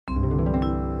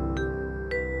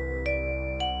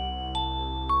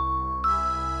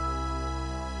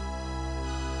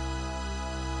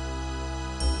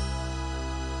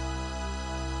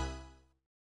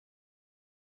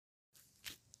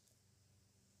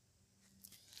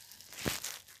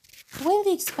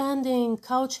Rapidly expanding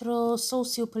cultural,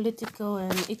 socio-political,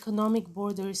 and economic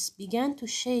borders began to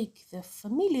shake the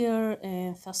familiar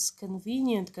and thus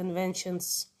convenient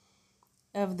conventions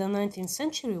of the 19th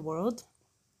century world.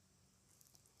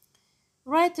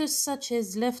 Writers such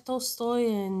as Lev Tolstoy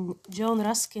and John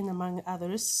Ruskin, among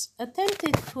others,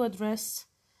 attempted to address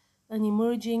an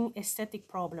emerging aesthetic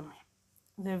problem,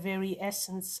 the very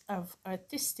essence of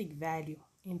artistic value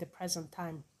in the present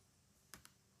time.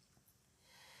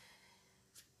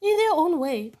 In their own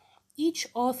way, each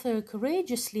author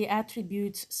courageously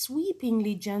attributes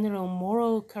sweepingly general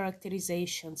moral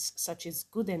characterizations, such as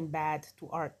good and bad, to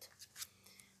art,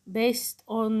 based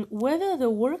on whether the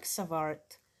works of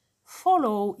art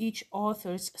follow each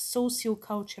author's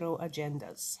socio-cultural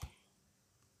agendas.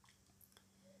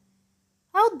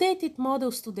 Outdated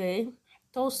models today,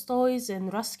 Tolstoy's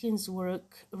and Ruskin's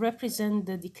work represent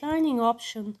the declining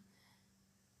option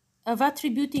of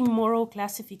attributing moral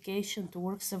classification to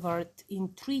works of art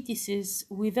in treatises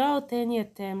without any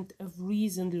attempt of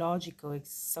reasoned logical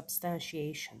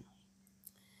substantiation.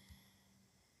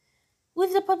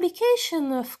 With the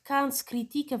publication of Kant's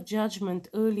Critique of Judgment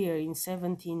earlier in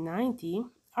 1790,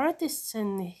 artists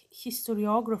and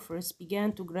historiographers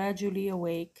began to gradually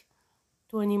awake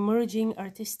to an emerging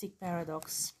artistic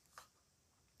paradox: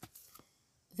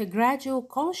 the gradual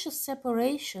conscious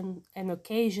separation and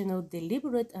occasional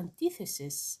deliberate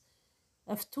antithesis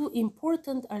of two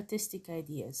important artistic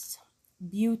ideas: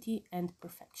 beauty and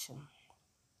perfection.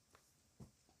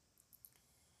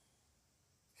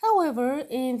 However,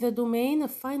 in the domain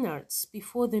of fine arts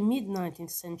before the mid-19th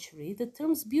century, the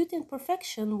terms beauty and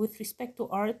perfection with respect to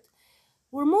art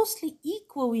were mostly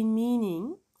equal in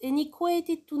meaning and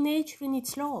equated to nature and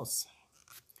its laws.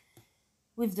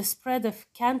 With the spread of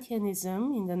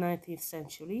Kantianism in the 19th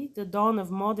century, the dawn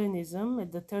of modernism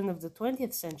at the turn of the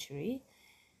 20th century,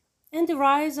 and the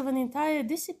rise of an entire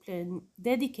discipline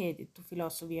dedicated to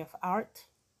philosophy of art,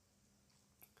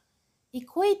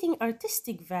 equating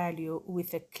artistic value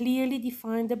with a clearly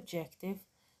defined objective,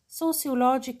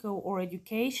 sociological or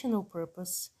educational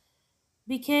purpose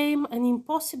became an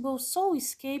impossible sole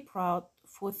escape route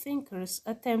for thinkers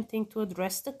attempting to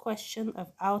address the question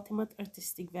of ultimate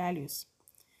artistic values,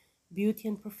 beauty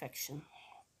and perfection.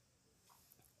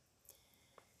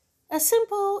 A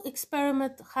simple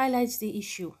experiment highlights the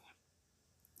issue.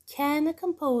 Can a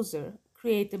composer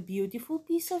create a beautiful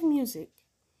piece of music?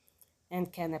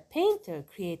 And can a painter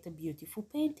create a beautiful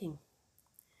painting?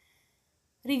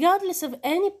 Regardless of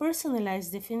any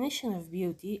personalized definition of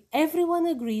beauty, everyone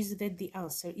agrees that the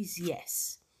answer is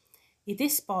yes. It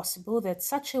is possible that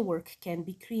such a work can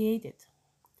be created.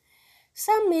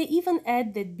 Some may even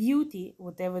add that beauty,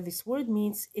 whatever this word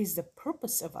means, is the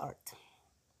purpose of art.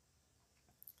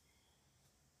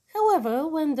 However,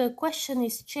 when the question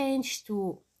is changed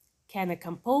to can a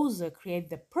composer create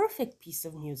the perfect piece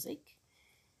of music,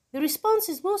 the response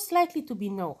is most likely to be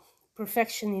no.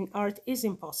 Perfection in art is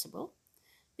impossible,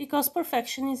 because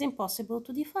perfection is impossible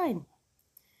to define.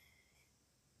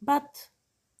 But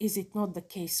is it not the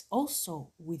case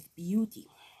also with beauty?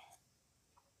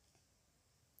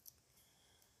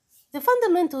 The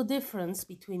fundamental difference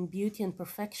between beauty and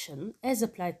perfection, as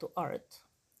applied to art,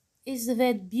 is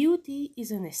that beauty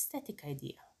is an aesthetic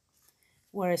idea,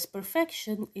 whereas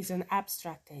perfection is an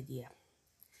abstract idea.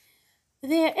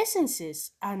 Their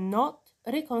essences are not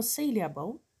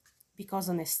reconcilable because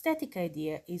an aesthetic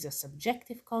idea is a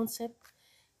subjective concept,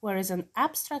 whereas an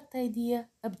abstract idea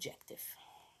objective.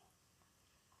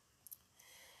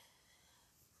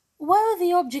 While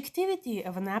the objectivity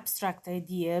of an abstract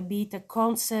idea, be it a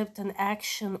concept, an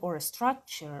action, or a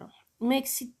structure,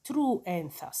 makes it true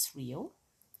and thus real,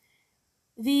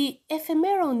 the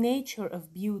ephemeral nature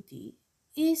of beauty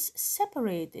is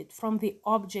separated from the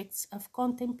objects of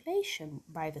contemplation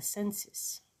by the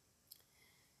senses.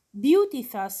 Beauty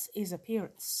thus is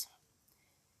appearance.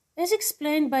 As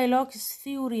explained by Locke's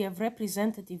theory of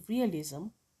representative realism,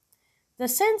 the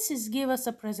senses give us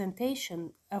a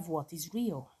presentation of what is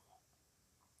real.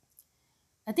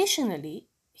 Additionally,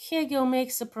 Hegel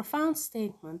makes a profound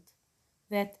statement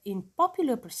that in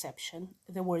popular perception,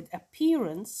 the word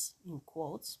appearance, in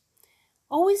quotes,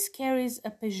 always carries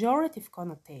a pejorative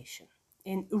connotation,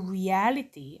 and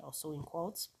reality, also in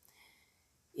quotes,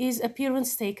 is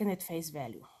appearance taken at face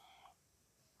value.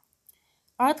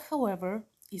 Art, however,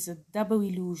 is a double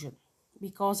illusion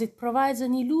because it provides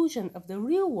an illusion of the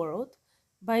real world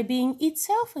by being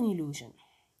itself an illusion,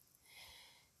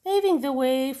 paving the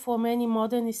way for many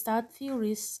modernist art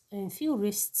theorists and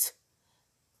theorists.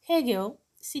 Hegel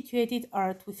situated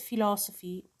art with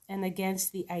philosophy and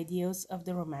against the ideals of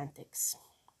the Romantics.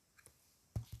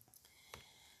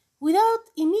 Without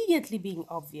immediately being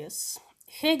obvious,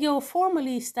 Hegel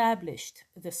formally established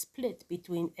the split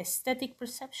between aesthetic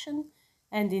perception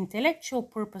and intellectual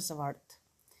purpose of art,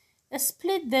 a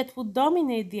split that would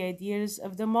dominate the ideas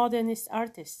of the modernist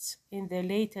artists in the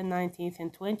later 19th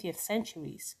and 20th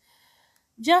centuries,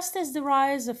 just as the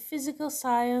rise of physical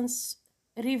science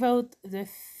revoked the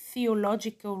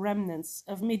theological remnants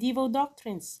of medieval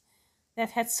doctrines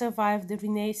that had survived the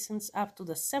Renaissance up to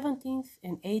the 17th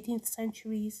and 18th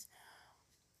centuries,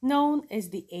 known as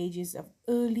the ages of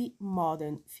early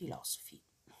modern philosophy.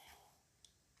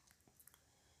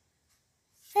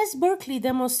 As Berkeley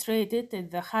demonstrated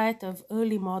at the height of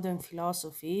early modern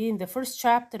philosophy in the first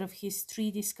chapter of his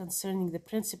treatise concerning the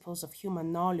principles of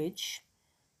human knowledge,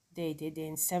 dated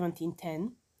in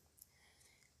 1710,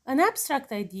 an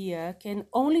abstract idea can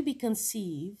only be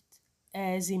conceived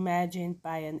as imagined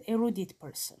by an erudite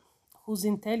person whose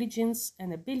intelligence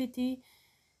and ability,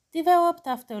 developed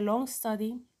after a long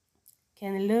study,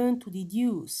 can learn to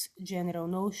deduce general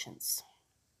notions.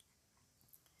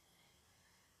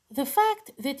 The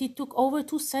fact that it took over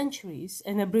 2 centuries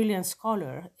and a brilliant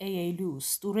scholar, A.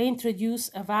 Luce, to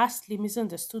reintroduce a vastly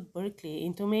misunderstood Berkeley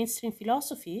into mainstream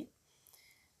philosophy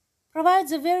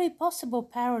provides a very possible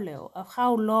parallel of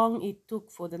how long it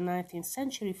took for the 19th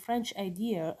century French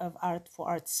idea of art for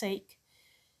art's sake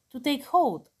to take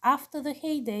hold after the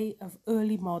heyday of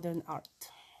early modern art.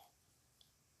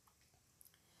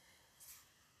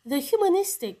 The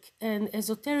humanistic and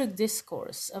esoteric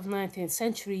discourse of 19th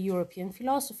century European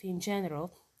philosophy in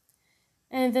general,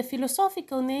 and the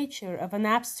philosophical nature of an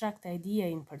abstract idea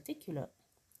in particular,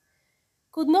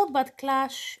 could not but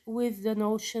clash with the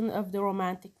notion of the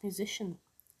Romantic musician,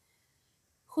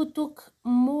 who took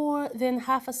more than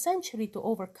half a century to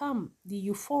overcome the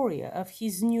euphoria of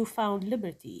his newfound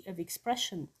liberty of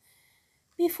expression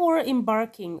before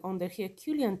embarking on the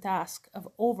Herculean task of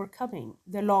overcoming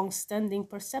the long standing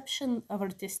perception of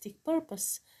artistic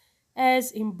purpose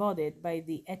as embodied by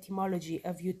the etymology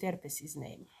of Euterpe's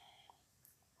name.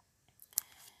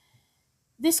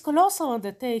 This colossal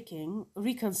undertaking,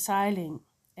 reconciling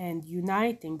and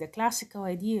uniting the classical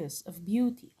ideas of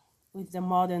beauty with the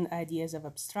modern ideas of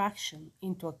abstraction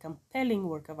into a compelling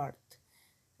work of art,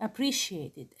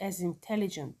 appreciated as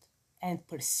intelligent and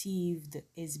perceived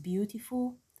as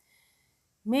beautiful,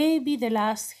 may be the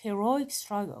last heroic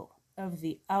struggle of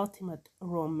the ultimate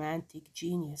romantic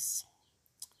genius.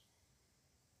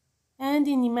 And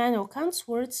in Immanuel Kant's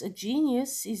words, a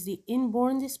genius is the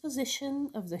inborn disposition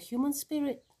of the human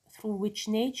spirit through which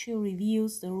nature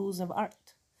reveals the rules of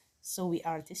art. So we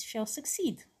artists shall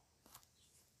succeed.